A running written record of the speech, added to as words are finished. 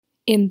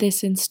In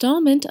this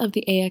installment of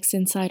the AX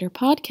Insider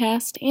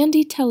podcast,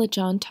 Andy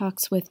Telejohn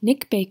talks with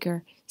Nick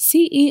Baker,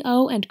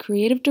 CEO and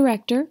Creative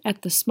Director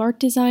at the Smart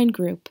Design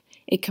Group,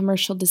 a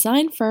commercial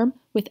design firm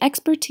with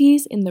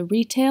expertise in the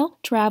retail,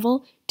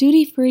 travel,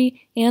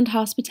 duty-free, and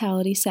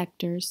hospitality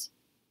sectors.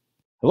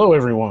 Hello,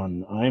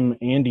 everyone. I'm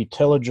Andy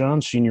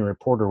Telejohn, Senior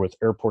Reporter with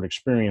Airport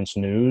Experience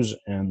News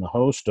and the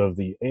host of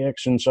the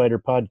AX Insider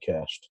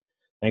podcast.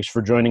 Thanks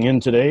for joining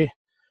in today.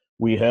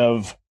 We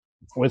have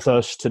with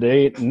us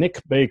today Nick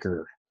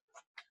Baker,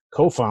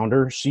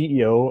 co-founder,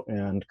 CEO,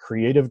 and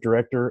creative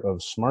director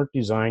of Smart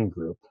Design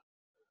Group.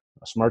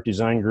 Smart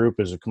Design Group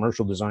is a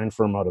commercial design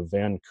firm out of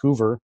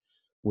Vancouver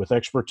with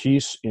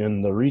expertise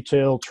in the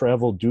retail,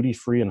 travel,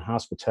 duty-free, and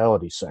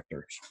hospitality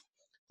sectors.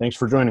 Thanks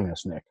for joining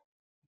us, Nick.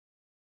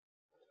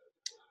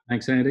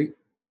 Thanks, Andy.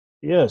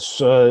 Yes.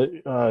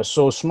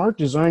 So Smart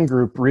Design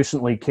Group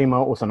recently came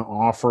out with an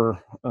offer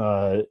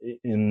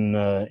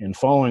in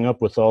following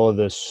up with all of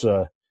this,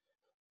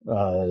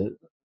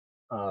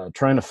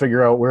 trying to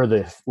figure out where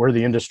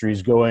the industry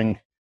is going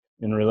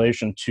in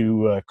relation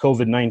to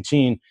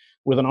COVID-19,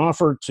 with an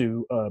offer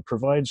to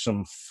provide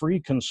some free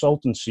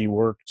consultancy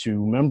work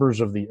to members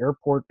of the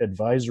Airport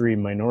Advisory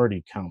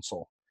Minority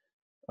Council.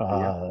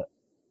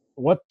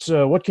 What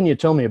can you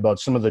tell me about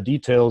some of the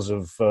details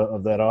of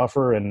that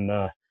offer and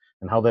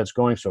how that's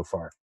going so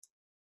far?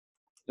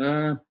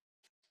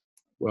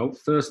 Well,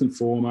 first and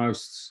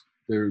foremost,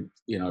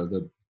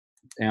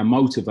 our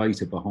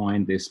motivator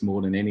behind this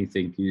more than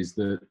anything is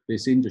that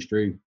this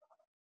industry,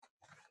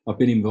 I've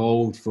been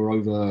involved for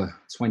over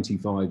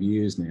 25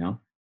 years now,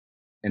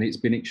 and it's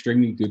been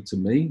extremely good to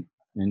me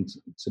and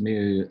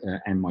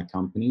and my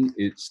company.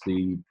 It's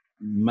the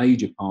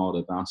major part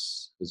of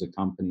us as a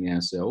company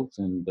ourselves,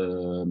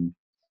 and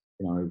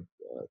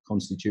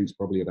constitutes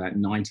probably about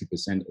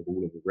 90% of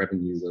all of the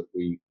revenue that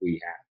we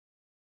have.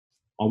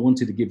 I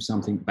wanted to give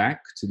something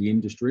back to the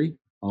industry.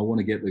 I want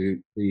to get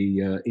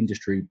the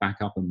industry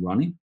back up and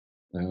running,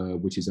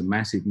 which is a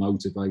massive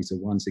motivator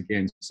once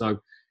again. So,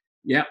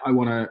 yeah, I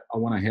want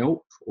to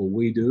help, or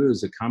we do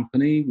as a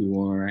company. We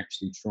want to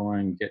actually try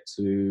and get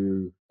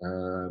to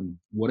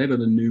whatever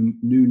the new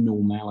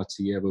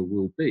normality ever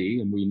will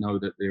be, and we know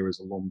that there is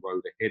a long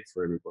road ahead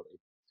for everybody.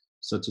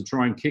 So to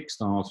try and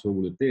kickstart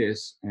all of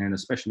this, and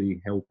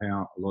especially help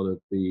out a lot of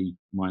the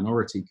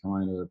minority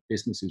kind of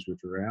businesses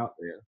which are out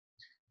there,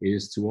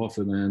 is to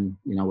offer them,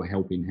 a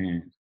helping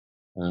hand,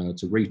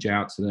 to reach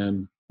out to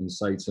them and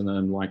say to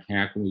them, like,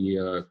 how can we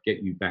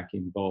get you back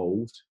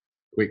involved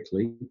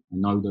quickly? I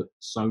know that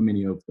so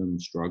many of them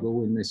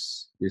struggle in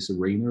this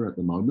arena at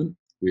the moment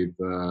with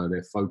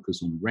their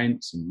focus on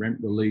rents and rent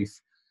relief,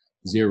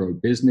 zero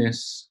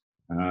business.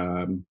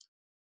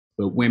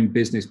 But when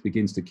business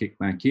begins to kick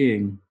back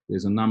in,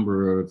 there's a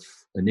number of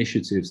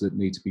initiatives that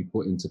need to be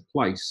put into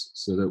place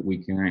so that we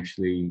can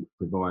actually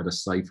provide a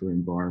safer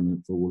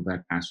environment for all of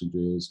our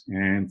passengers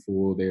and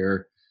for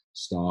their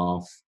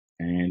staff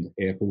and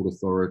airport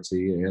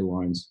authority,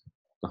 airlines,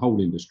 the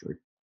whole industry.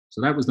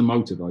 So that was the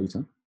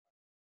motivator.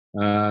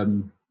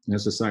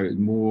 As I say,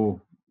 more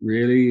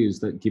really is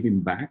that giving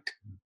back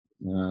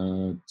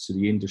to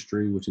the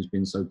industry, which has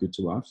been so good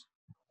to us.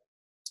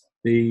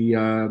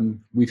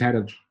 We've had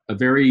a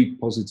very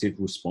positive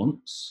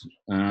response,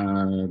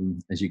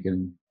 as you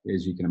can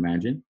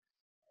imagine.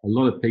 A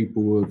lot of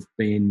people have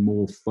been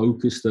more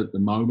focused at the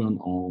moment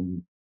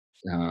on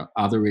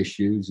other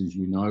issues, as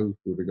you know,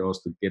 with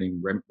regards to getting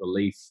rent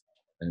relief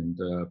and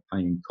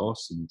paying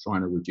costs and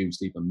trying to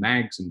reduce even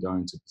MAGs and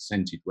going to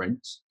percentage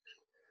rents.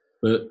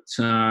 But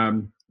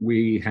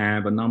we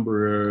have a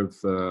number of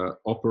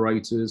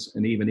operators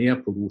and even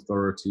airport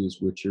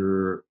authorities which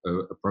are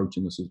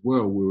approaching us as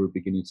well. We're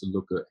beginning to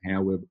look at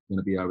how we're going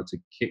to be able to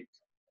kick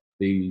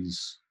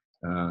these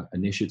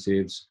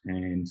initiatives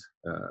and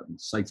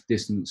safe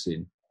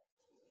distancing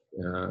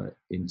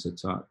into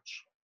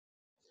touch.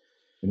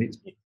 And it's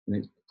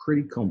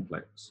pretty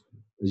complex,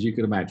 as you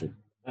can imagine.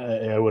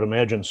 I would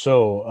imagine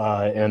so.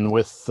 And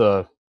with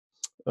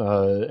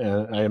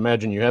and I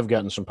imagine you have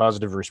gotten some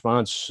positive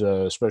response,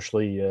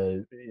 especially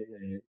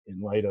in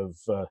light of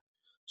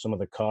some of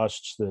the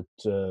costs that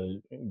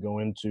go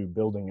into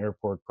building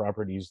airport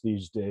properties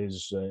these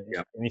days.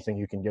 Yep. Anything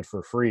you can get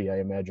for free, I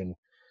imagine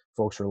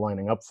folks are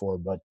lining up for.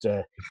 But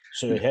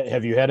so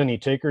have you had any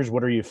takers?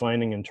 What are you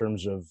finding in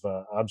terms of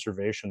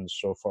observations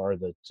so far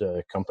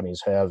that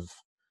companies have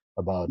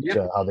about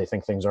how they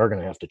think things are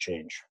going to have to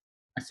change?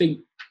 I think,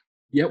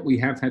 we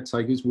have had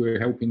takers. We're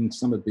helping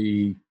some of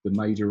the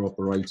major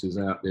operators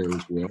out there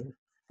as well,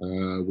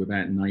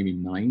 without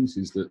naming names,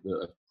 is that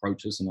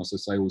approach us, and as I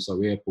say, also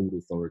airport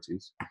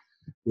authorities.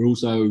 We're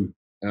also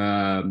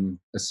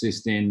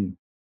assisting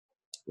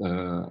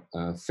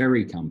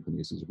ferry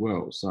companies as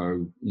well.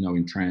 So,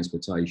 in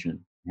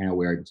transportation, how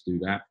we're able to do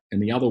that.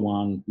 And the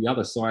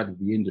other side of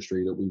the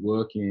industry that we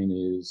work in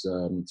is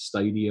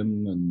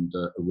stadium and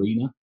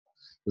arena.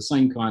 The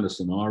same kind of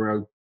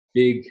scenario,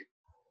 big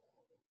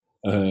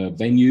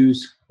venues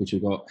which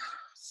have got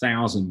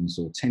thousands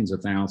or tens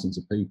of thousands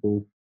of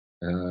people.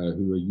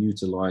 who are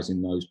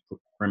utilizing those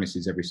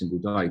premises every single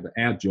day. But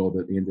our job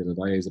at the end of the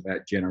day is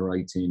about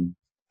generating,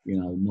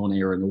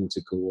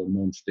 non-aeronautical or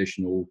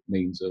non-traditional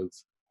means of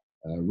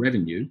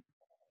revenue.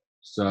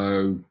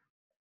 So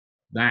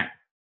that,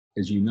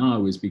 as you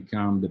know, has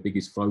become the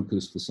biggest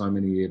focus for so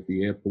many of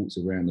the airports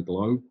around the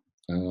globe.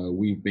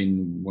 We've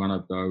been one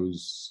of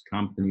those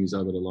companies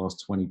over the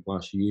last 20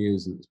 plus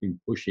years that's been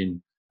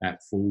pushing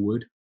that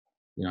forward,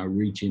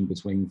 reaching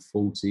between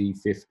 40,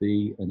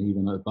 50, and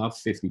even above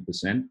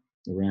 50%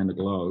 around the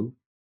globe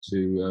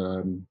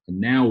and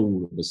now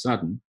all of a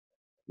sudden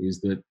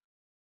is that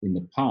in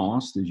the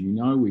past, as you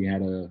know, we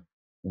had an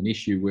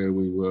issue where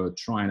we were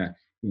trying to,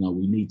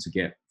 we need to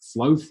get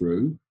flow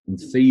through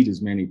and feed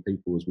as many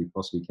people as we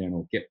possibly can,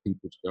 or get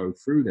people to go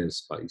through their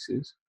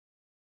spaces.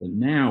 But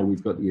now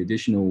we've got the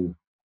additional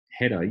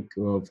headache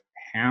of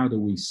how do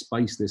we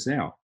space this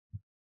out?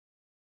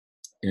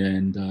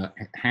 And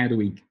how do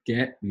we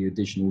get the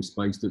additional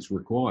space that's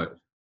required?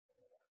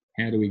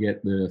 How do we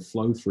get the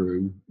flow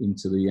through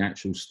into the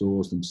actual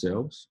stores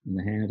themselves? And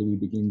how do we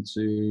begin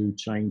to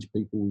change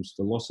people's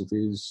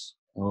philosophies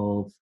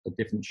of a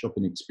different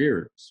shopping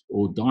experience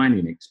or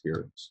dining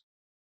experience?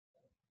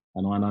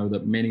 And I know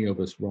that many of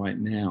us right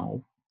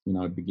now,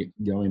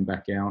 going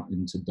back out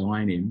into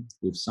dining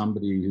with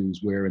somebody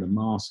who's wearing a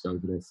mask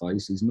over their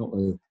face is not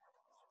the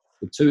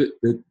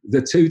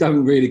two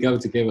don't really go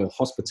together.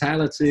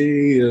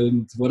 Hospitality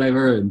and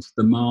whatever, and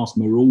the masked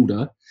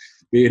marauder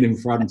being in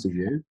front of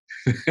you,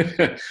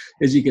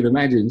 as you can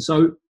imagine.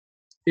 So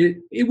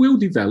it will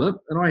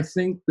develop, and I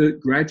think that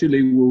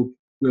gradually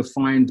we'll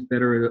find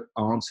better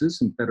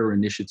answers and better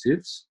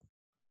initiatives.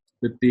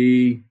 But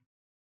the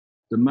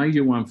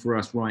major one for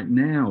us right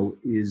now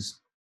is,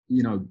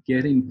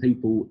 getting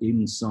people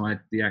inside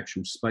the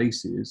actual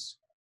spaces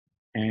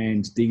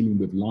and dealing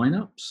with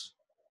lineups,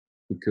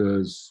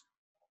 because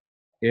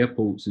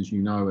airports, as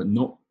you know,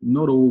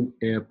 not all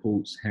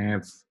airports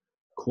have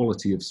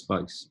quality of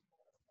space.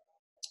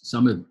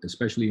 Some,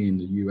 especially in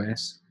the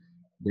US,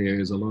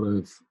 there's a lot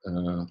of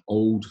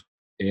old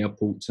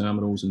airport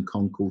terminals and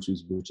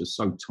concourses which are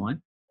so tight.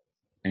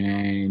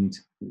 And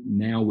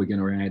now we're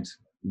going to add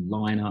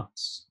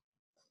lineups,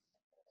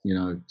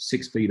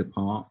 6 feet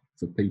apart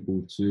for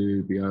people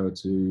to be able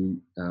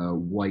to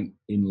wait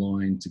in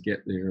line to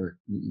get there.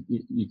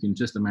 You can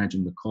just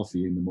imagine the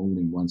coffee in the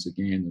morning once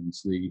again, and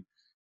it's the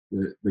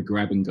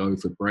grab and go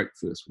for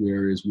breakfast,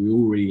 whereas we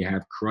already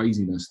have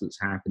craziness that's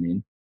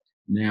happening.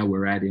 Now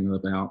we're adding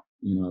about,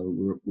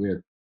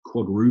 we're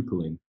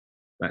quadrupling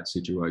that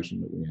situation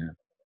that we have.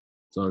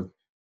 So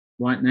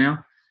right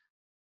now,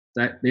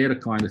 they're the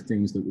kind of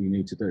things that we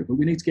need to do. But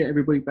we need to get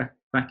everybody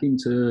back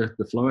into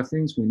the flow of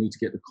things. We need to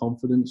get the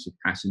confidence of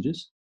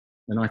passengers.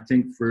 And I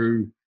think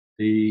through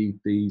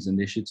these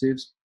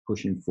initiatives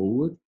pushing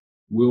forward,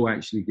 we'll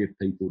actually give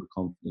people the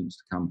confidence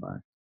to come back.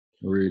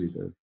 I really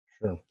do.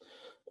 Sure.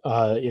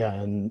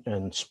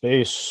 And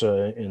space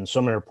in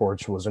some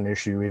airports was an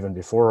issue even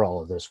before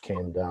all of this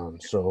came down.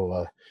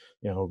 So,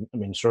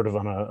 sort of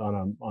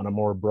on a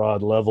more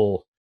broad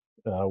level,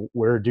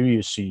 where do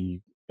you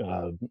see,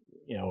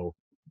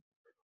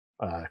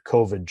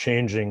 COVID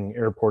changing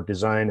airport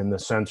design in the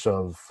sense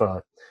of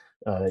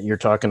you're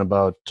talking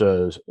about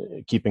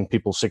keeping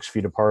people 6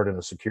 feet apart in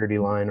a security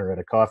line or at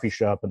a coffee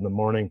shop in the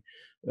morning.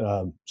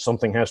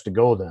 Something has to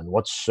go then.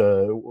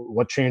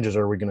 What changes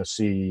are we going to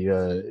see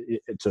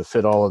to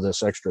fit all of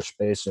this extra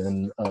space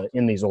in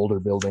these older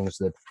buildings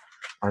that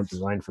aren't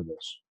designed for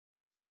this?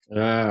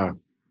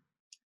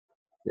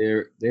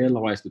 There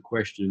lies the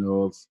question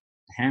of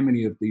how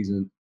many of these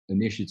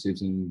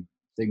initiatives and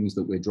things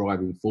that we're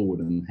driving forward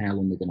and how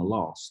long they're going to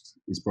last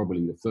is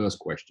probably the first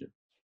question.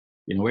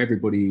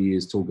 Everybody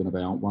is talking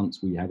about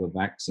once we have a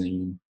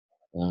vaccine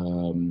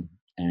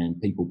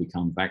and people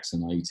become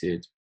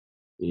vaccinated,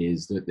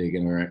 is that they're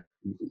going to,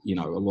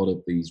 a lot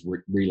of these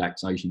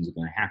relaxations are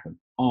going to happen.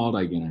 Are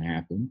they going to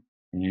happen?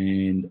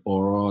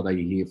 Or are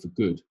they here for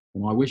good?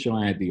 And I wish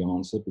I had the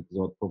answer, because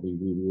I'd probably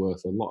be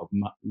worth a lot of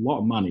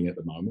money at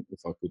the moment if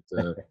I could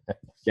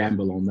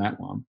gamble on that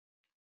one.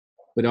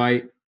 But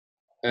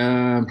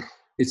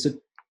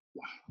it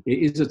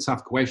is a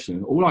tough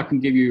question. All I can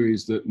give you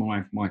is that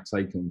my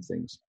take on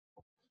things.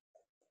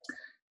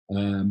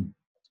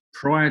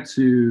 Prior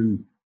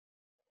to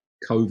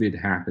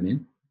COVID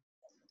happening,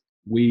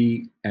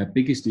 our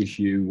biggest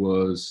issue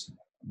was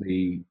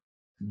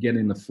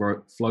getting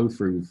the flow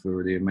through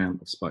for the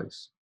amount of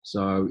space.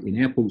 So in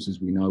airports,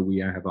 as we know, we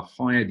have a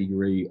higher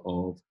degree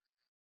of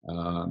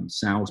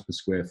sales per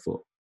square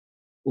foot.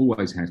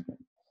 Always has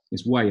been.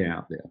 It's way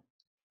out there.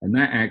 And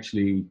that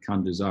actually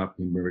conjures up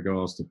in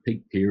regards to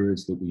peak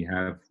periods that we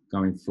have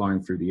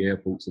flying through the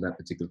airports at that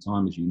particular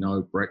time, as you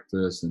know,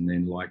 breakfast, and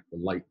then like the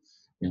late,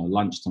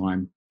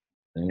 lunchtime,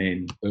 and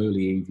then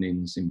early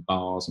evenings in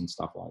bars and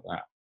stuff like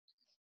that.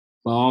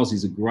 Bars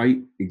is a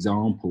great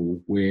example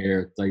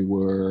where they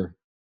were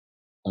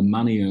a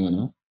money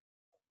earner.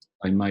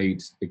 They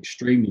made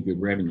extremely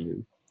good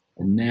revenue,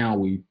 And now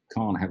we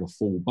can't have a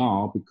full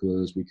bar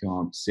because we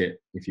can't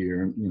sit, we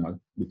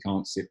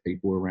can't sit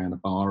people around a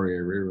bar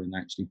area and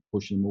actually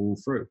push them all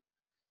through.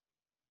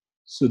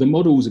 So the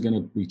models are going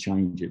to be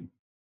changing.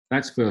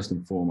 That's first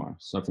and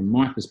foremost. So from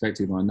my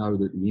perspective, I know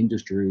that the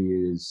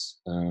industry is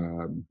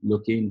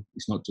looking.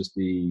 It's not just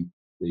the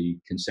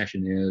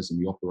concessionaires and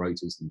the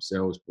operators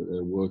themselves, but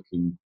they're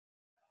working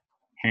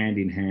hand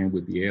in hand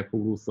with the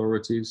airport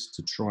authorities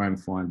to try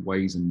and find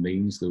ways and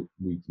means that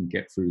we can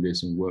get through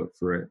this and work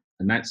through it.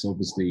 And that's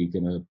obviously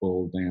going to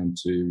boil down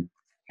to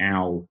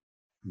how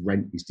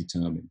rent is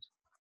determined.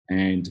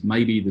 And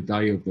maybe the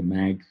day of the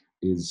MAG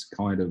is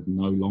kind of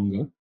no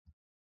longer,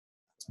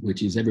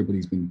 which is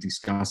everybody's been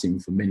discussing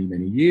for many,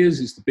 many years.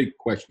 It's the big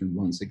question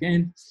once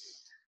again.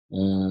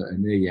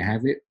 And there you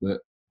have it. But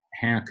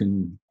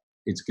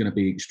it's going to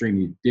be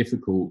extremely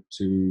difficult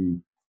to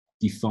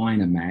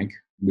define a MAG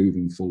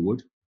moving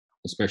forward,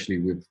 especially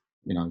with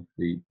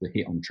the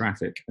hit on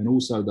traffic, and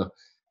also the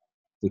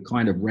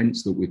kind of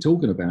rents that we're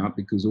talking about,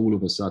 because all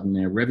of a sudden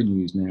their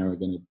revenues now are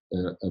going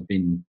to have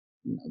been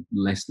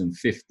less than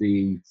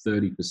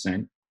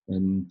 30%,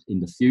 and in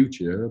the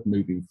future,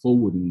 moving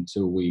forward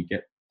until we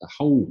get the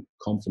whole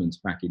confidence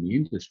back in the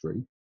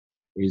industry,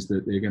 is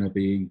that they're going to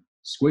be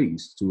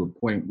squeezed to a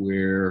point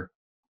where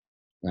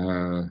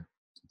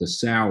the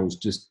sales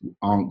just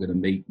aren't going to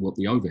meet what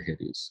the overhead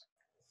is.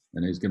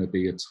 And there's going to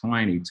be a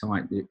tiny,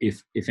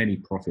 if any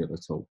profit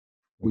at all.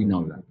 We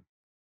know that.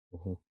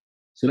 Mm-hmm.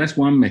 So that's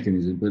one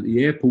mechanism. But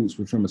the airports,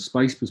 from a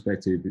space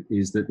perspective,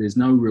 is that there's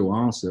no real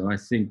answer. I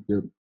think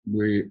that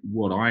we're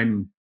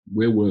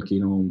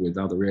working on with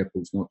other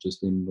airports, not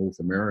just in North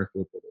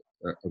America,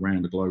 but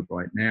around the globe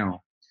right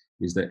now,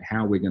 is that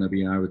how we're going to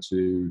be able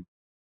to,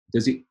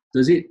 does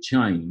it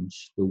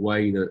change the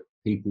way that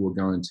people are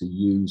going to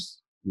use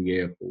the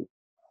airport?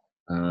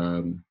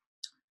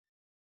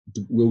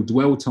 Will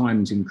dwell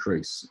times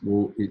increase?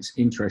 Well, it's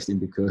interesting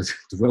because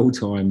dwell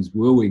times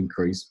will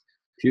increase,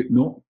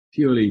 not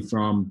purely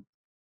from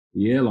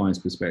the airline's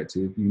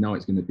perspective.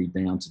 It's going to be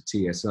down to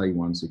TSA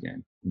once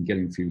again and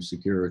getting through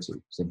security.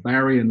 So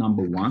barrier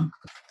number one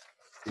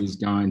is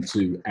going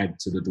to add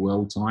to the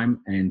dwell time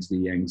and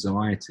the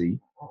anxiety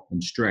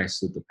and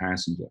stress of the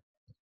passenger.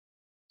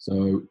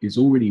 So it's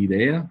already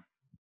there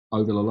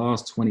over the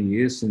last 20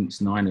 years since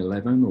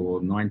 9/11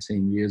 or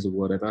 19 years or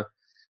whatever.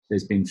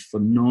 There's been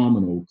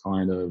phenomenal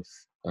kind of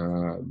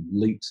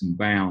leaps and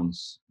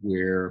bounds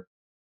where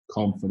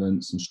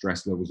confidence and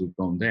stress levels have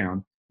gone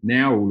down.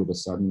 Now, all of a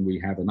sudden, we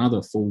have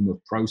another form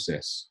of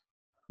process,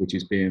 which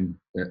has been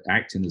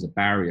acting as a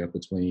barrier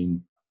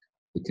between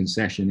the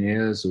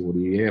concessionaires or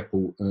the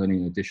airport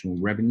earning additional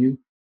revenue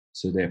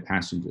to their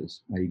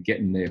passengers. Are you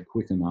getting there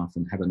quick enough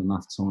and having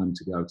enough time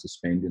to go to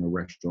spend in a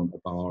restaurant, a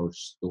bar, a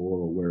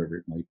store, or wherever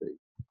it may be?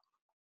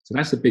 So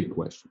that's a big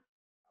question.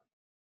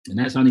 And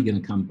that's only going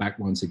to come back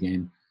once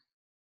again,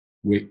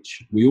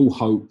 which we all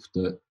hope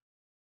that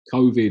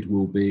COVID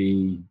will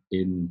be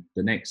in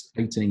the next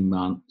 18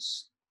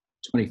 months,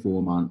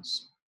 24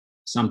 months,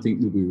 something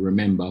that we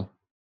remember,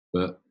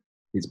 but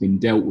it's been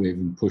dealt with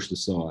and pushed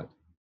aside.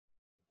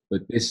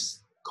 But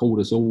this called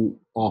us all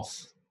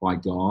off by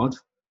guard,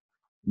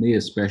 me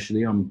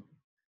especially.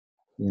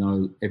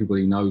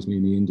 Everybody knows me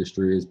in the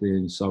industry as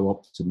being so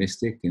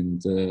optimistic,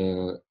 and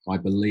I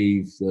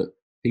believe that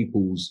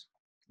people's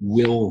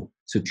will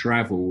to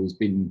travel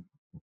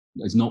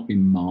has not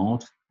been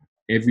marred.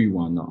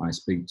 Everyone that I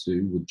speak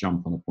to would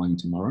jump on a plane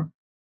tomorrow,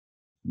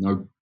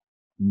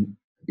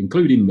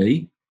 including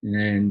me.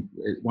 And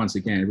once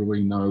again,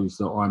 everybody knows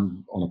that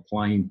I'm on a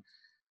plane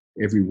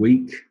every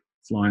week,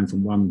 flying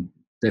from one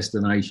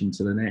destination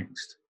to the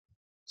next.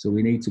 So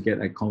we need to get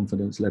that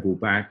confidence level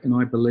back. And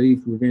I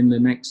believe within the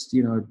next,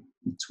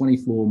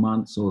 24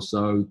 months or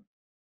so,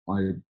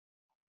 I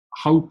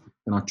hope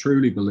and I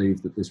truly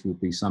believe that this will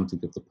be something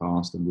of the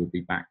past and we'll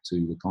be back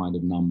to the kind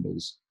of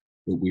numbers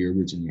that we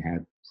originally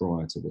had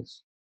prior to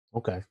this.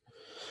 Okay.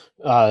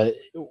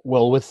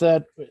 Well, with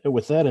that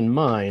in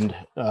mind,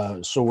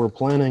 so we're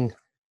planning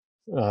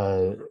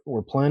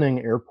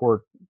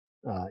airport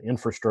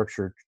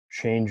infrastructure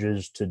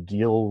changes to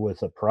deal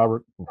with a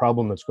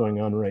problem that's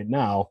going on right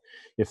now.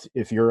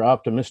 If your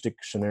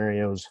optimistic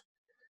scenarios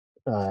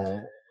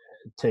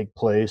take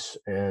place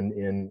and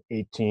in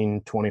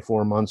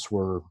 18-24 months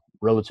we're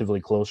relatively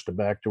close to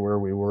back to where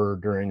we were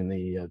during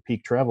the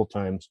peak travel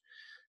times,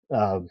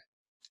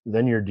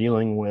 then you're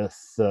dealing with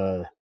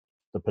the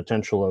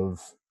potential of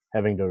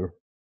having to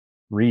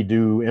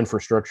redo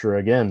infrastructure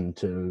again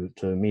to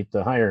meet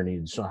the higher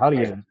needs. So how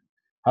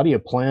do you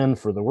plan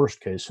for the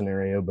worst case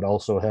scenario, but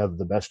also have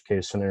the best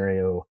case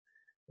scenario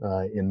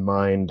in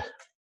mind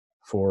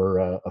for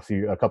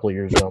a couple of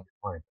years down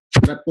the line?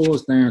 That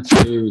boils down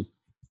to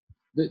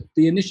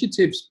the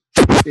initiatives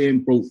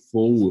being brought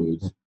forward,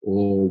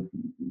 or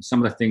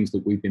some of the things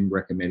that we've been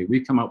recommending.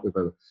 We've come up with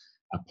a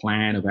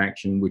plan of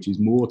action, which is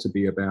more to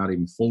be about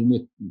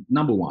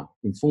number one,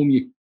 inform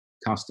your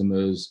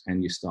customers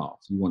and your staff.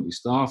 You want your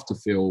staff to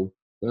feel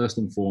first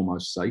and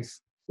foremost safe,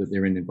 that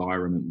they're in the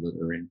environment that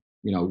they're in.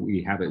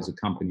 We have it as a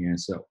company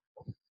ourselves.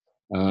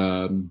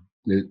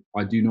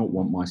 I do not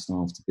want my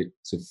staff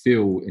to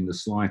feel in the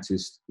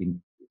slightest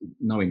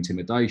no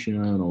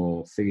intimidation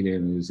or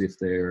feeling as if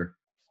they're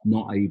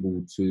not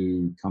able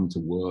to come to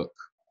work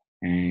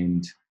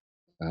and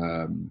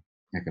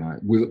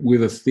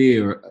with a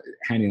fear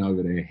hanging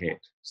over their head.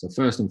 So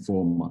first and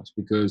foremost,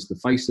 because the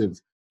face of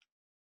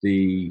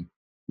the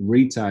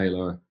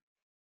retailer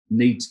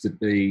needs to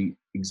be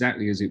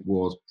exactly as it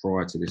was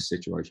prior to this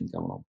situation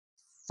going on.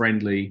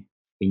 Friendly,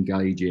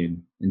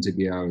 engaging, and to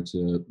be able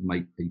to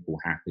make people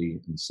happy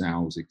and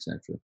sales,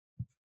 etc.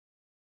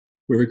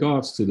 With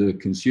regards to the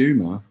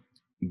consumer,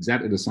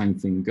 exactly the same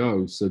thing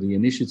goes. So the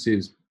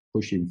initiatives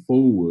pushing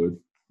forward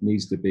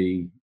needs to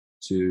be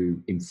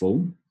to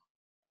inform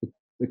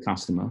the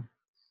customer,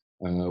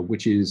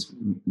 which is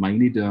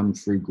mainly done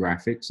through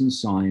graphics and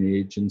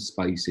signage and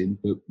spacing.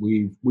 But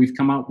we've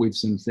come up with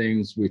some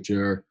things which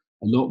are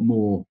a lot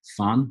more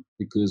fun,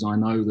 because I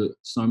know that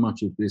so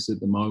much of this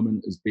at the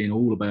moment has been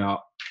all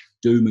about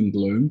doom and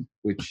gloom,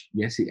 which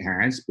yes, it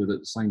has, but at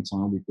the same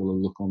time, we've got to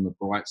look on the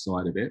bright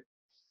side of it.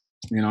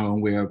 You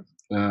know,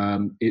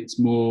 and it's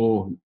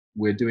more,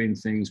 we're doing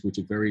things which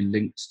are very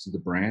linked to the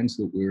brands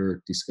that we're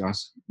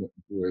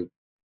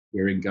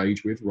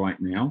engaged with right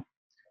now,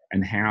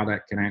 and how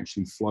that can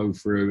actually flow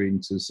through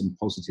into some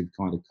positive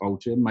kind of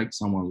culture, make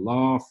someone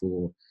laugh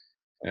or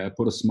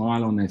put a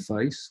smile on their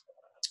face.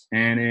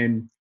 And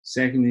then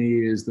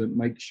secondly is that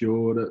make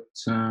sure that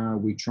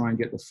we try and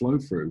get the flow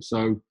through.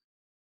 So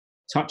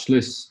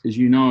touchless, as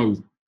you know,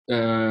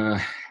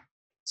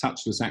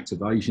 touchless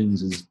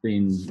activations has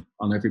been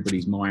on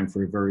everybody's mind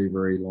for a very,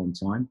 very long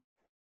time.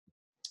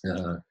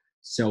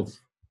 Self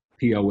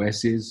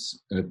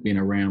POSs have been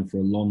around for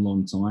a long,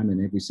 long time,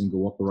 and every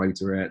single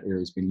operator out there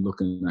has been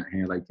looking at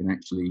how they can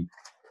actually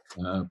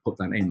put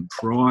that in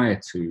prior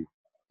to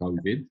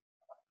COVID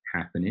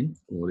happening,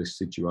 or this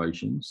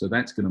situation. So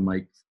that's going to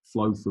make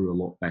flow through a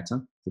lot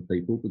better for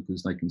people,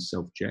 because they can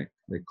self-check,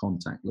 they're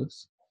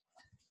contactless.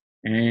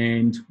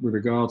 And with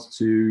regards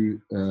to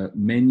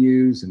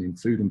menus and in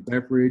food and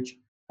beverage,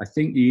 I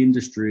think the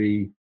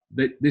industry,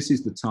 this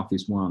is the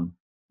toughest one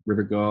with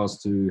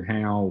regards to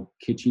how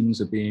kitchens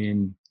are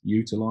being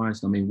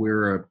utilized. I mean,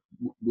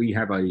 we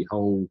have a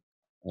whole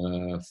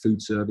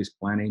food service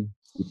planning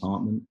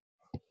department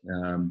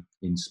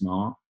in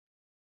Smart.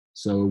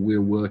 So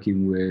we're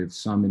working with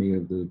so many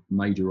of the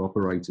major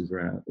operators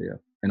out there.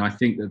 And I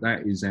think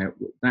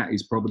that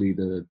is probably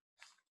the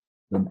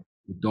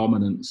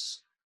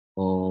dominance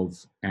of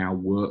our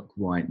work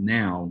right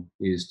now,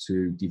 is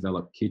to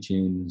develop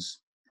kitchens,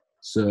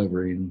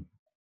 serving,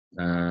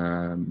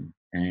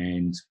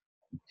 and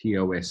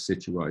POS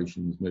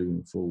situations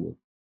moving forward.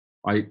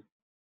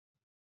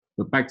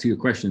 But back to your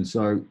question,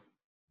 so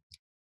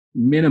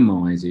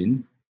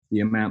minimizing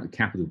the amount of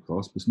capital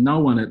cost, because no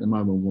one at the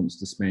moment wants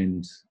to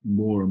spend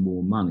more and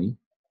more money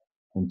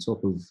on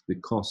top of the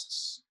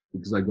costs,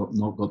 because they've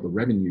not got the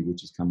revenue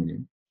which is coming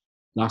in.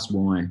 That's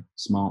why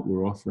Smart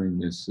were offering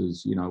this,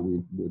 as you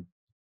know, we're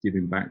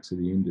giving back to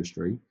the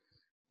industry.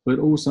 But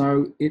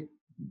also, the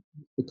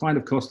kind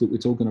of costs that we're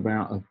talking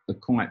about are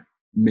quite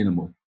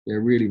minimal. They're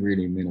really,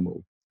 really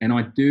minimal. And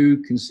I do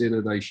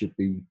consider they should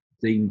be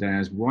deemed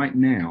as, right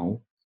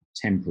now,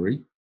 temporary,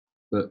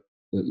 but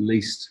at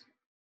least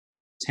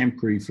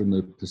temporary from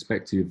the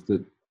perspective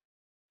that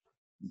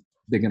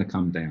they're going to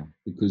come down,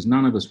 because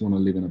none of us want to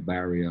live in a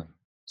barrier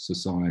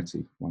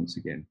society once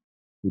again.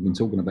 We've been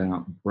talking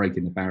about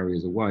breaking the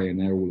barriers away, and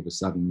now all of a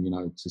sudden, you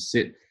know, to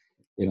sit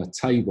in a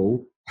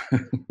table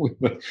with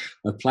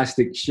a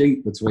plastic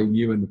sheet between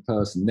you and the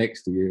person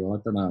next to you, I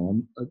don't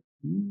know.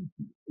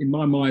 In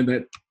my mind,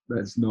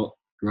 that's not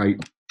great.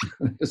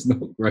 That's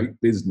not great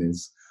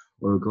business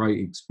or a great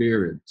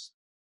experience.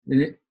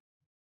 And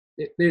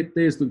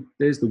there's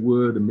the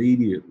word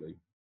immediately.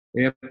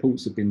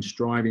 Airports have been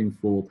striving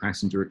for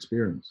passenger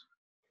experience.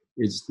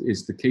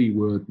 It's the key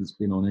word that's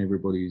been on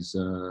everybody's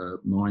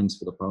minds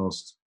for the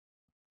past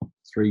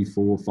 3,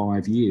 4,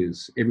 5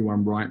 years.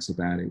 Everyone writes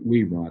about it.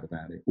 We write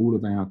about it. All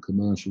of our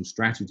commercial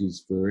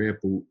strategies for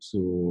airports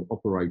or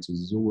operators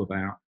is all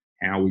about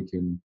how we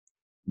can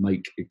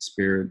make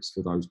experience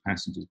for those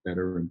passengers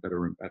better and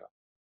better and better.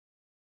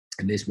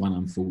 And this one,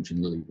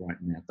 unfortunately, right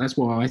now, that's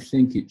why I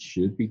think it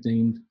should be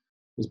deemed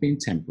as being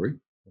temporary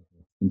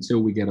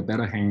until we get a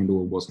better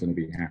handle of what's going to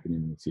be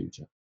happening in the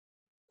future.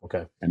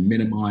 Okay. And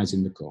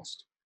minimizing the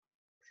cost.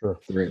 Sure.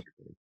 For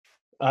everybody.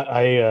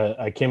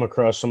 I came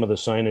across some of the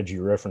signage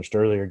you referenced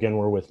earlier. Again,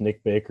 we're with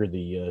Nick Baker,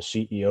 the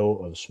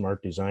CEO of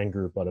Smart Design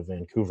Group out of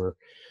Vancouver.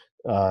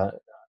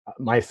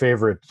 My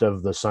favorite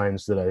of the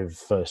signs that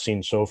I've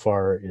seen so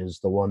far is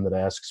the one that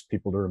asks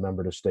people to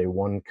remember to stay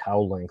 1 cow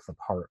length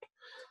apart.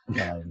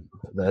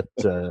 That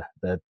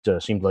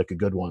seemed like a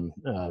good one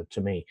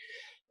to me.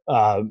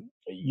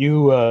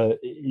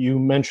 You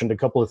mentioned a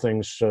couple of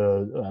things: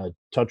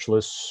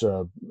 touchless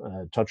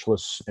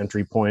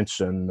entry points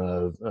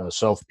and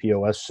self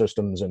POS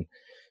systems, and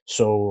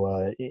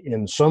so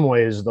in some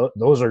ways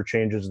those are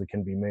changes that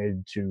can be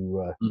made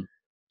to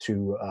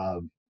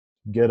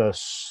get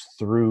us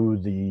through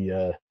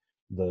the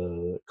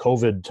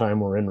COVID time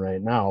we're in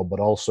right now, but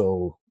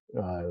also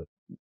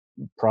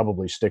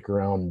probably stick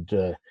around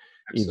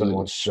even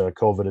once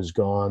COVID is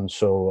gone.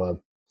 So,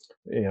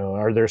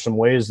 are there some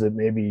ways that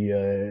maybe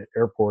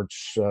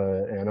airports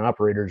and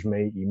operators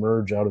may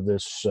emerge out of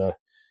this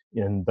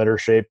in better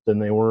shape than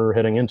they were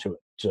heading into it?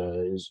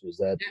 Is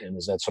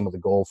that some of the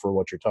goal for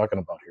what you're talking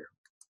about here?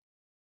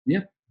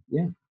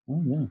 Yeah.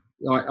 Oh, yeah.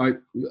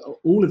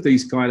 All of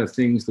these kind of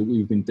things that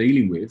we've been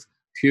dealing with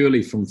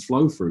purely from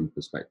flow-through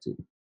perspective.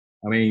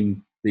 I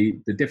mean,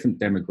 the different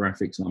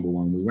demographics, number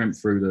one, we went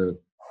through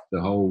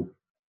the whole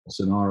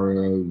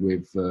scenario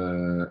with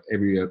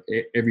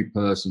every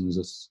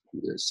person's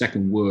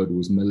second word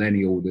was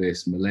millennial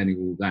this,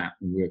 millennial that,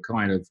 and we're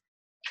kind of,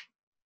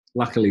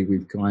 luckily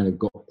we've kind of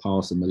got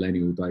past the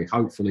millennial day.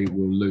 Hopefully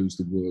we'll lose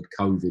the word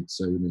COVID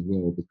soon as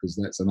well, because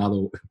that's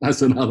another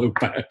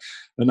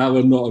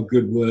not a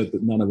good word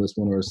that none of us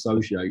want to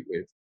associate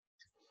with.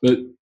 But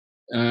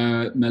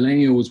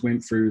millennials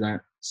went through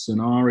that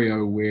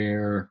scenario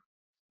where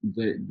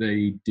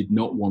they did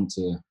not want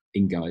to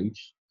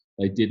engage.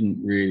 They didn't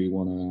really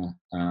want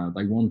to,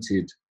 they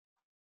wanted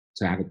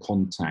to have a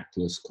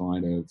contactless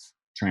kind of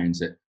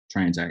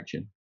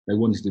transaction. They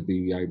wanted to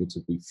be able to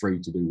be free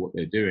to do what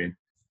they're doing.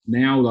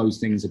 Now those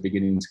things are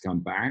beginning to come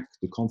back.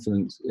 The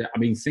confidence, I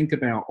mean, think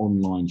about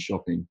online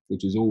shopping,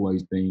 which has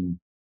always been,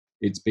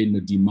 it's been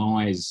the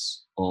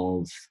demise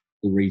of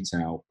the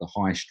retail, the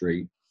high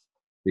street,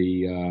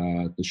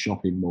 the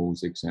shopping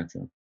malls,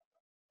 etc.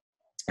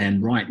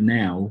 And right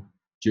now,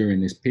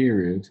 during this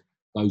period,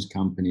 those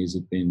companies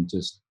have been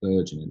just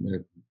burgeoning.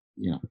 They're,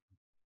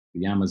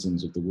 the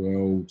Amazons of the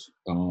world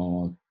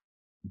are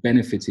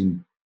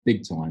benefiting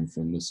big time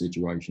from the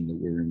situation that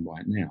we're in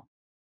right now.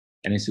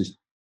 And it's just,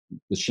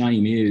 the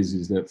shame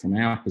is that from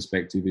our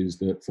perspective is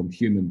that from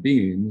human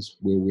beings,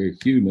 where we're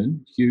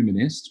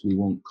humanists, we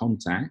want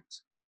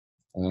contact,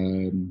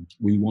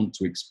 we want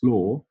to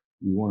explore,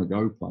 we want to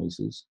go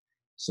places.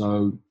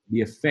 So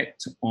the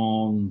effect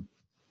on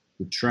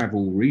the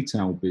travel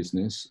retail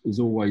business has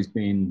always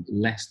been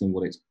less than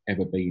what it's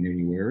ever been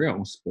anywhere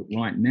else. But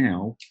right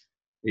now,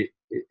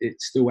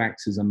 it still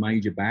acts as a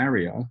major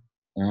barrier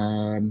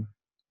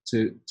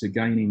to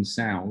gaining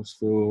sales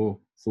for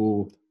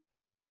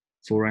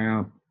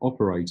our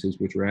operators,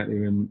 which are out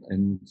there,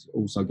 and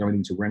also going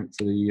into rent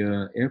for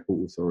the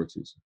airport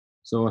authorities.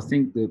 So I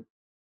think that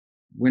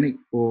when it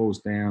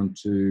boils down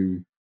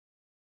to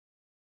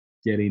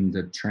getting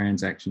the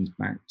transactions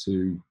back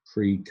to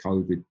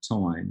pre-COVID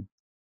time,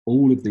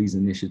 all of these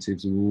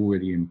initiatives are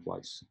already in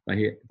place.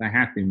 They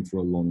have been for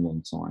a long,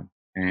 long time.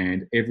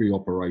 And every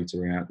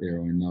operator out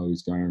there I know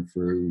is going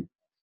through,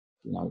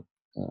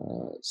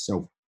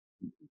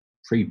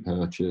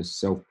 pre-purchase,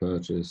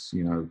 self-purchase,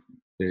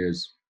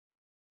 there's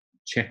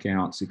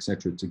checkouts,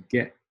 etc., to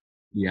get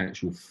the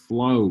actual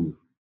flow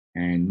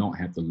and not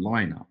have the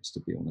lineups,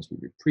 to be honest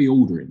with you.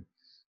 Pre-ordering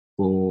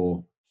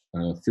for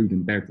food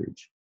and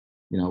beverage.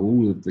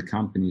 All of the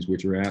companies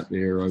which are out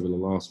there over the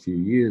last few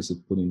years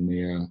have put in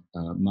their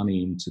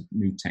money into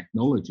new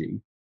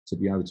technology to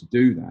be able to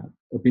do that,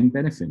 have been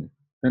benefiting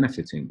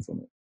from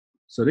it.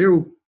 So they're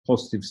all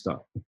positive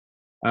stuff.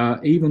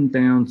 Even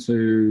down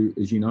to,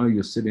 as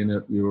you're sitting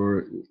at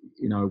your,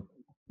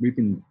 we've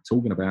been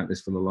talking about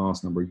this for the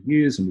last number of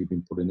years, and we've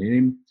been putting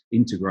in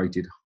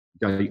integrated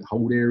gate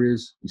hold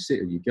areas. You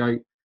sit at your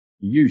gate,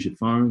 you use your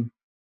phone,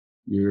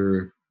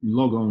 you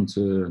log on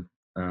to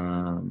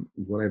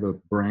whatever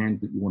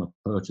brand that you want to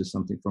purchase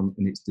something from,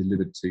 and it's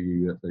delivered to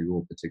you at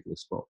your particular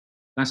spot.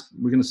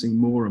 We're going to see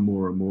more and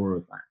more and more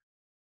of that.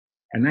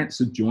 And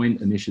that's a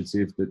joint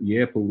initiative that the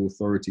airport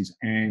authorities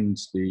and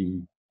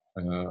the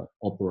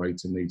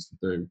operator needs to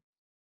do.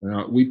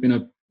 We've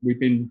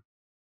been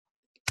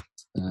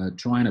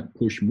trying to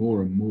push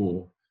more and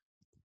more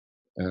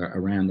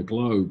around the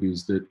globe,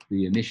 is that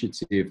the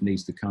initiative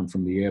needs to come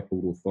from the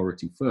airport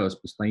authority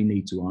first, because they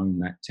need to own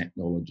that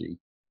technology.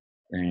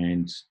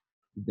 And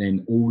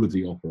then all of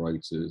the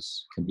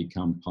operators can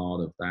become part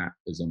of that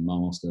as a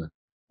master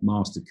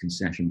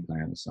concession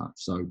plan as such.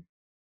 So,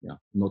 I'm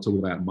not talking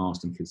about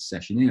master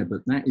concessionaire,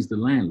 but that is the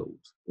landlord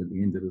at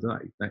the end of the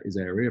day. That is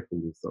our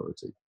airport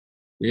authority.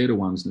 They're the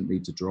ones that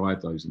need to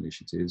drive those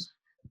initiatives.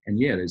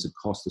 And there's a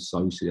cost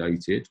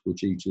associated,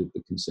 which each of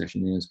the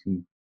concessionaires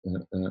can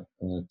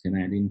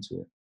add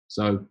into it.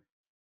 So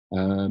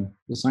the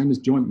same as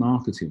joint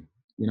marketing.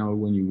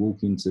 When you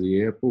walk into the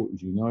airport,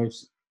 as you know,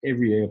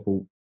 every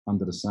airport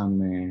under the sun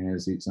there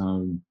has its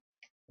own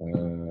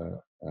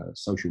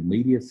social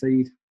media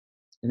feed.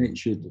 And it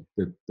should,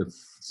 the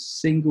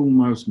single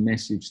most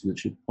message that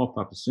should pop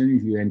up as soon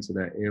as you enter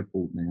that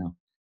airport now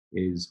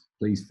is,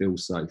 please feel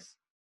safe.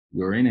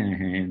 You're in our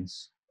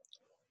hands.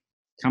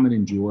 Come and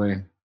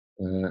enjoy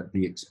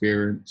the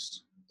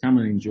experience. Come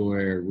and enjoy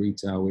our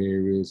retail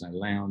areas, our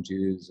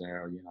lounges,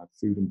 our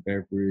food and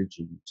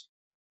beverage,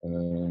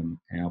 and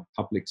our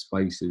public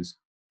spaces.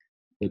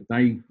 But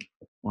I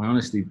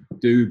honestly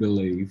do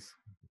believe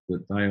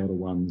that they are the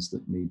ones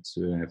that need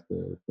to have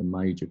the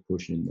major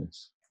push in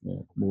this,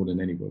 more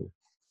than anybody.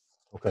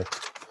 Okay.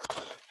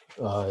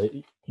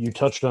 You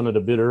touched on it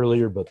a bit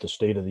earlier, but the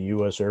state of the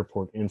U.S.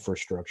 airport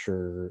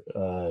infrastructure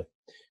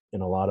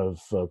in a lot of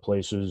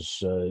places,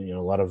 a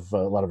lot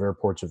of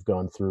airports have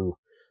gone through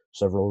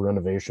several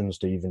renovations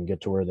to even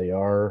get to where they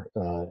are.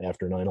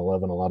 After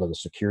 9/11, a lot of the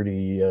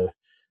security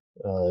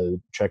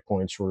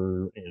checkpoints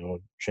were,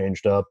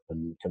 changed up,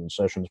 and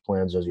concessions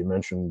plans, as you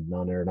mentioned,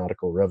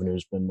 non-aeronautical revenue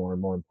has been more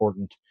and more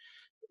important.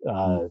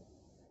 Uh,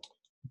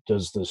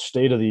 does the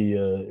state of the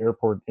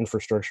airport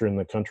infrastructure in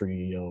the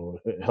country,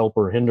 help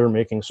or hinder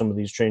making some of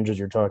these changes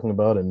you're talking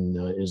about? And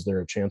is there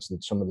a chance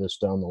that some of this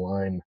down the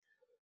line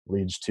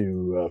leads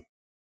to,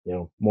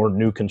 more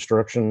new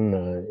construction?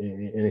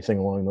 Anything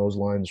along those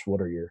lines?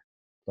 What are your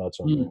thoughts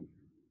on that?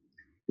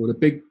 Well,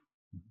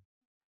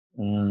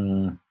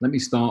 let me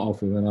start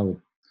off with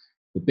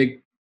the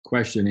big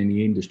question in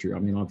the industry. I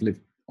mean, I've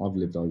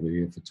lived over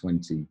here for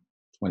 20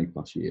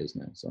 plus years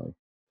now. So,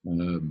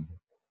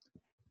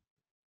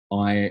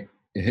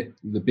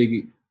 the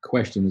big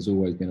question has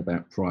always been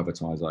about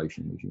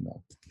privatization, as you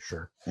know.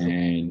 Sure.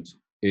 And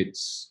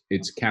it's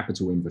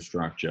capital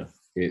infrastructure.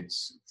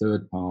 It's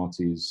third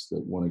parties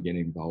that want to get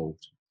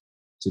involved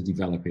to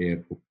develop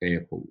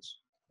airports.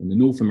 And the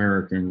North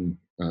American,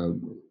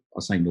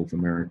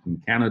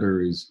 Canada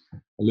is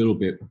a little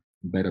bit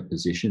better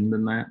positioned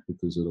than that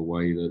because of the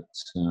way that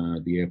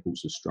the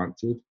airports are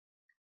structured.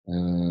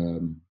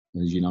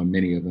 As you know,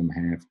 many of them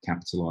have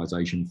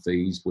capitalization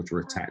fees which are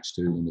attached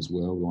to them as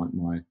well, like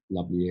my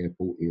lovely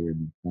airport here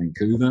in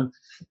Vancouver.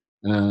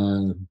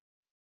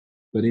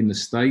 But in the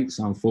States,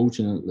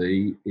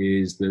 unfortunately,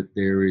 is that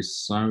there is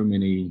so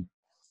many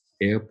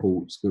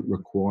airports that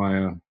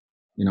require,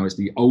 it's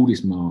the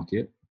oldest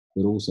market,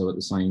 but also at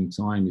the same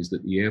time is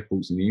that the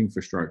airports and the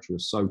infrastructure are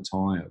so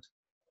tired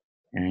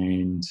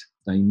and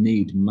they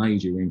need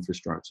major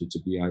infrastructure to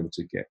be able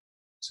to get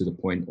to the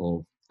point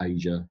of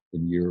Asia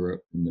and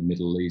Europe and the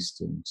Middle East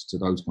and to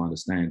those kind of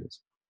standards.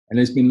 And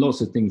there's been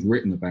lots of things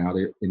written about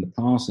it in the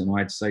past, and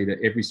I'd say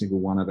that every single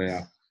one of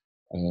our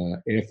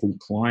airport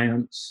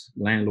clients,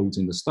 landlords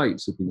in the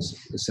States, have been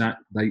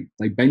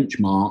they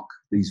benchmark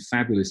these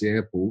fabulous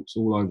airports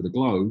all over the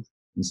globe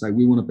and say,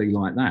 we want to be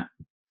like that.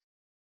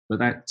 But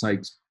that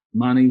takes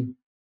money,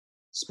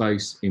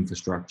 space,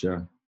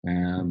 infrastructure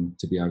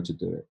to be able to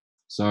do it.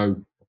 So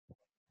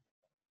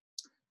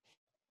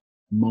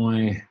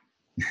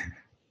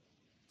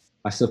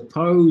I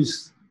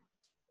suppose,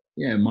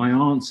 my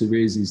answer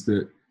is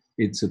that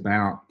it's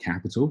about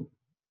capital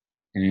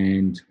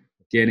and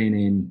getting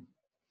in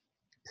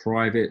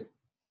private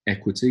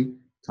equity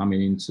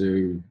coming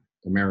into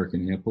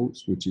American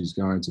airports, which is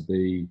going to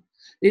be,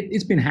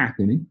 it's been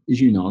happening, as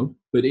you know,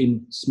 but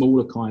in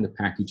smaller kind of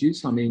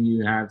packages. I mean,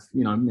 you have,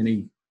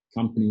 many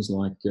companies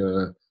like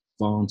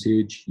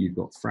Vantage, you've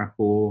got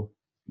Fraport,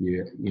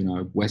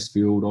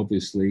 Westfield,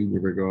 obviously,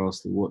 with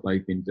regards to what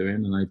they've been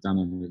doing, and they've done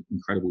an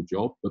incredible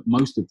job. But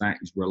most of that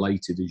is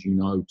related, as you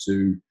know,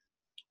 to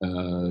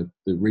the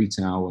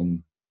retail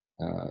and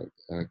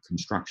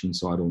construction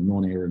side or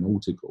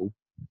non-aeronautical.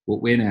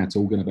 What we're now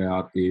talking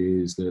about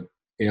is that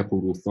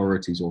airport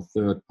authorities or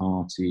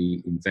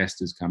third-party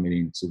investors coming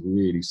in to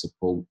really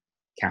support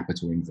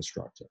capital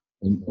infrastructure.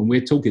 And we're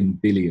talking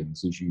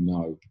billions, as you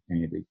know,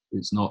 Andy.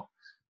 It's not,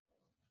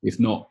 if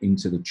not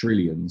into the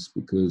trillions,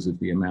 because of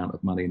the amount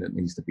of money that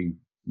needs to be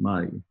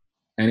made.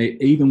 And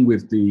even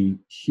with the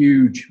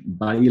huge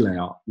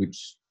bailout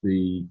which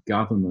the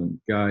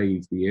government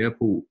gave the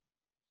airport,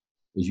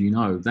 as you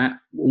know, that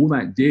all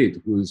that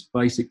did was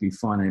basically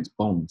finance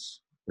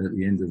bonds at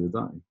the end of the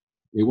day.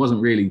 It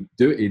wasn't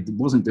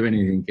doing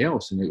anything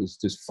else, and it was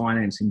just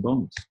financing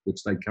bonds,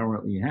 which they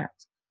currently have.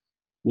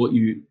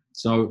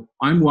 So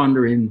I'm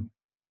wondering,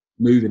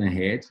 moving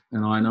ahead,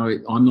 and I know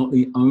I'm not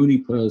the only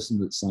person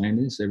that's saying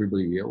this,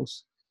 everybody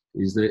else,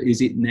 is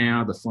it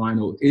now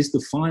is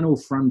the final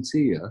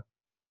frontier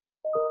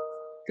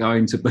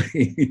going to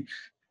be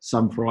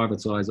some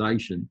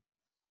privatization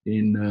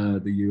in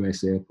the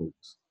US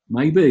airports?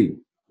 Maybe.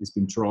 It's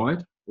been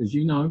tried, as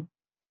you know,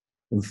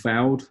 and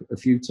failed a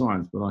few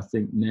times, but I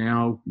think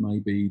now may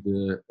be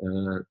the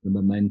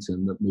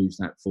momentum that moves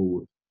that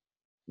forward.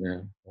 Yeah.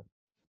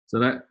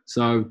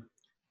 So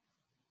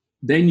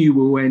then you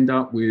will end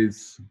up with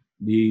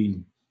the,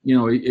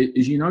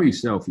 as you know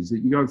yourself, is that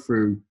you go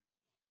through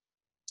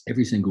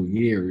every single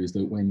year, is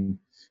that when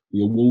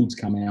the awards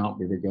come out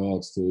with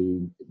regards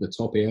to the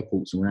top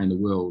airports around the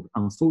world,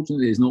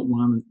 unfortunately, there's not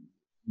one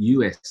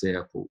US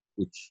airport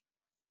which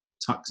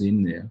tucks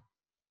in there.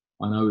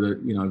 I know that,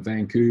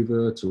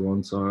 Vancouver,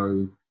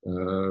 Toronto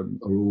are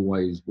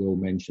always well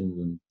mentioned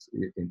and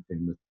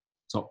in the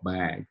top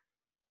bag.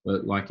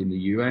 But like in the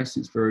US,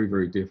 it's very,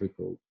 very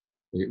difficult.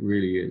 It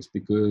really is,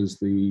 because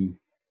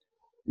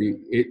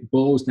it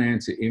boils down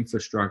to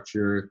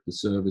infrastructure, the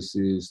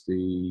services,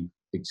 the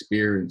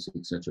experience,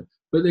 etc.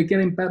 But they're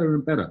getting better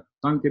and better.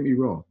 Don't get me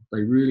wrong.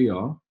 They really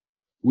are.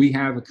 We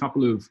have a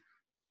couple of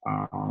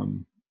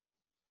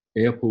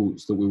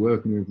airports that we're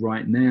working with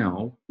right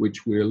now,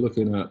 which we're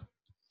looking at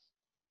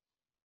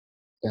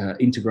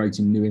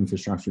integrating new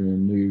infrastructure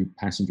and new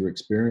passenger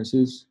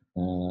experiences.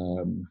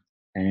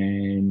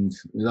 and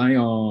they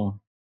are,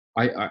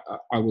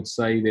 I would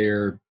say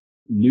they're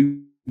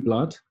new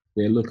blood.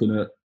 They're looking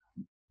at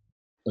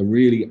a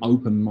really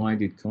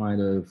open-minded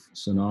kind of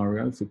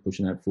scenario for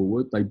pushing that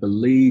forward. They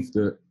believe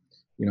that,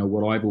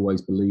 what I've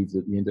always believed,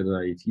 at the end of the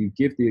day, if you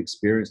give the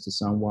experience to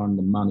someone,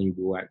 the money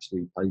will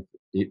actually pay for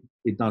it.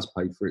 It does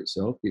pay for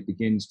itself. It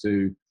begins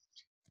to,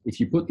 if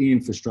you put the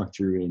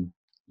infrastructure in,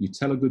 you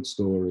tell a good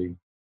story,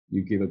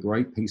 you give a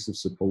great piece of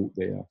support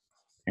there,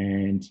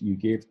 and you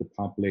give the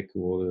public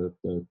or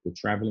the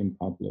traveling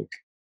public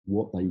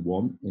what they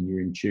want, and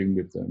you're in tune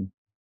with them,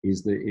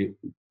 is that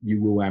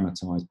you will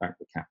amortize back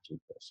the capital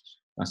costs.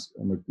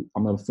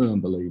 I'm a firm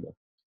believer.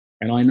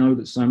 And I know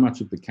that so much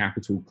of the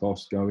capital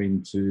costs go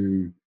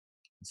into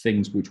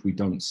things which we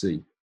don't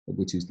see,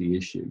 which is the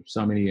issue.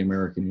 So many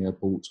American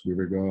airports, with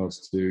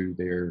regards to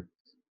their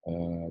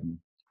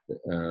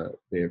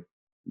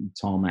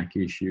tarmac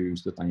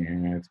issues that they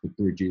have, the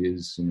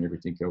bridges and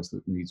everything else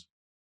that needs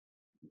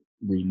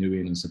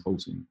renewing and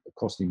supporting,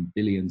 costing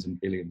billions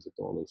and billions of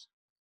dollars.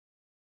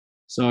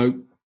 So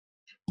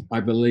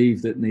I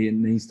believe that there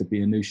needs to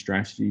be a new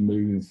strategy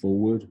moving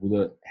forward,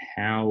 that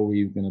how are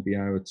we going to be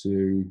able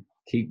to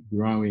keep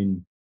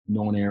growing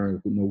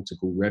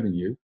non-aeronautical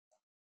revenue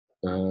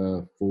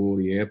for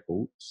the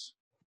airports,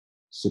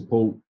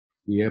 support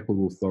the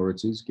airport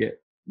authorities,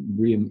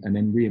 and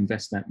then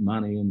reinvest that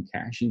money and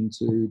cash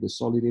into the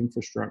solid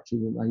infrastructure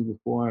that they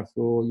require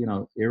for,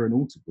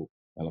 aeronautical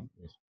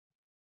elements.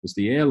 Because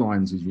the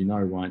airlines, as you know,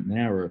 right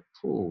now are,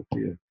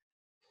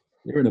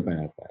 they're in a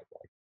bad way.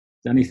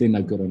 The only thing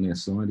they've got on their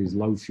side is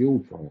low fuel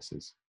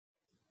prices.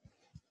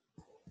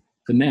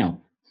 For now.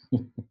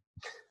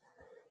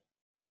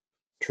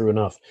 True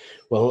enough.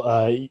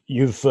 Well,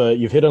 you've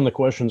hit on the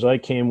questions I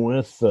came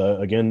with.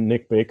 Again,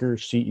 Nick Baker,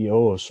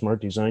 CEO of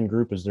Smart Design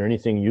Group. Is there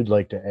anything you'd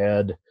like to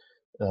add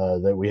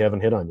that we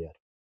haven't hit on yet?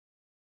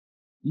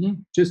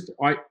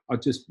 I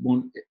just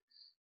want,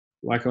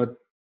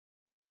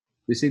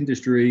 this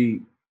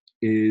industry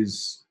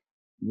is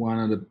one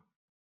of the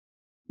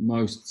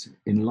most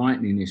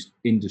enlightening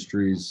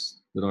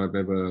industries that I've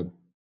ever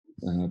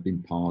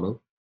been part of.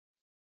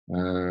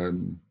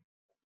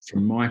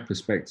 From my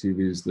perspective,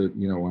 is that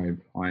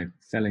I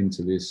fell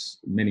into this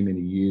many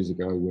years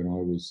ago when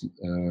I was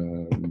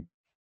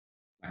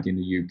back in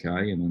the UK,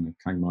 and then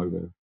I came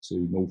over to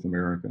North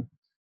America,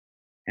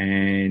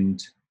 and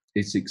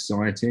it's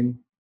exciting.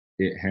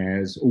 It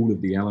has all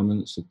of the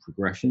elements of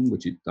progression,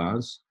 which it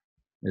does.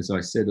 As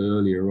I said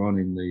earlier on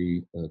in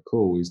the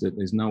call, is that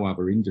there's no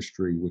other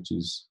industry which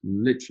is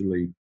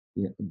literally,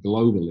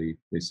 globally,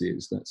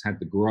 that's had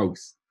the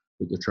growth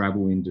that the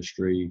travel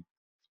industry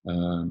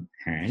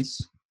has.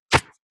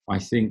 I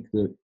think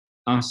that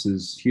us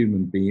as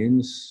human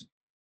beings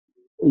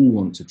all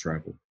want to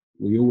travel.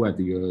 We all have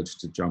the urge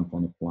to jump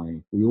on a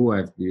plane. We all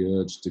have the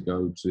urge to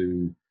go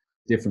to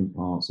different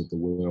parts of the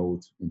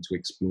world and to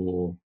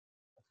explore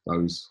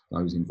those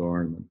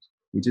environments.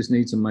 We just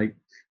need to make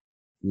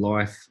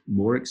life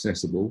more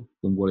accessible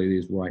than what it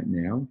is right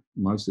now.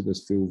 Most of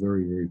us feel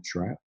very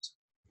trapped.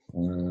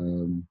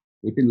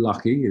 We've been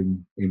lucky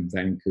in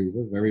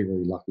Vancouver, very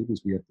lucky,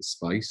 because we have the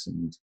space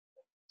and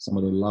some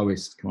of the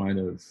lowest kind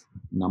of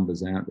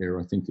numbers out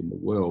there, I think, in the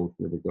world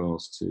with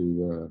regards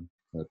to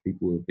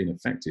people who have been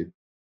affected.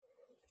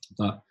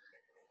 But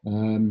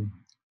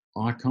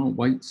I can't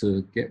wait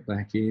to get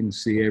back in,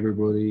 see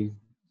everybody,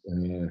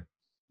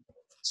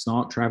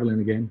 start traveling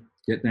again,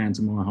 get down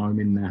to my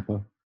home in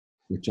Napa,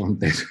 which I'm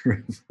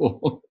desperate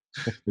for,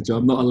 which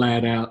I'm not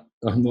allowed out.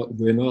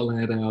 We're not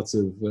allowed out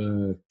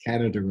of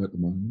Canada at the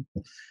moment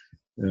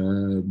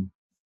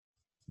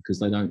because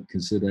they don't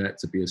consider that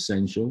to be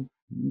essential.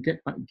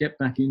 Get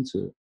back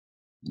into it.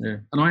 Yeah,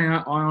 and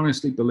I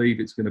honestly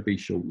believe it's going to be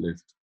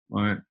short-lived.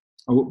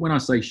 When I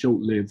say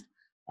short-lived,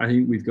 I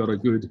think we've got a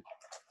good.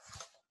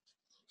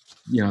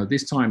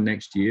 This time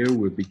next year,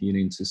 we're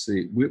beginning to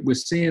see. We're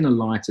seeing a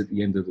light at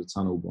the end of the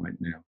tunnel right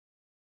now,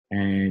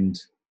 and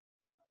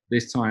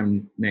this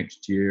time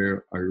next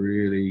year, I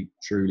really,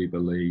 truly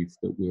believe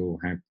that we'll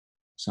have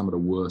some of the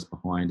worst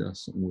behind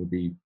us and we'll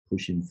be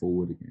pushing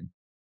forward again.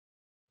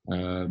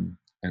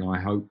 And I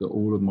hope that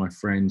all of my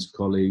friends,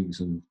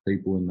 colleagues, and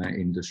people in that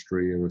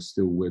industry are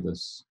still with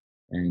us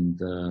and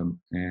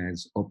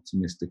as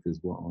optimistic as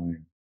what I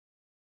am.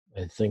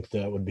 I think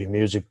that would be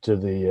music to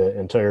the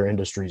entire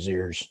industry's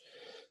ears.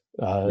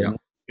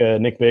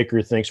 Nick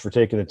Baker, thanks for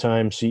taking the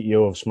time,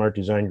 CEO of Smart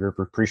Design Group.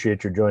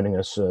 Appreciate you joining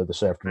us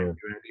this afternoon.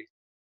 Thank you, Andy.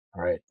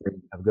 All right.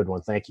 Have a good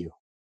one. Thank you.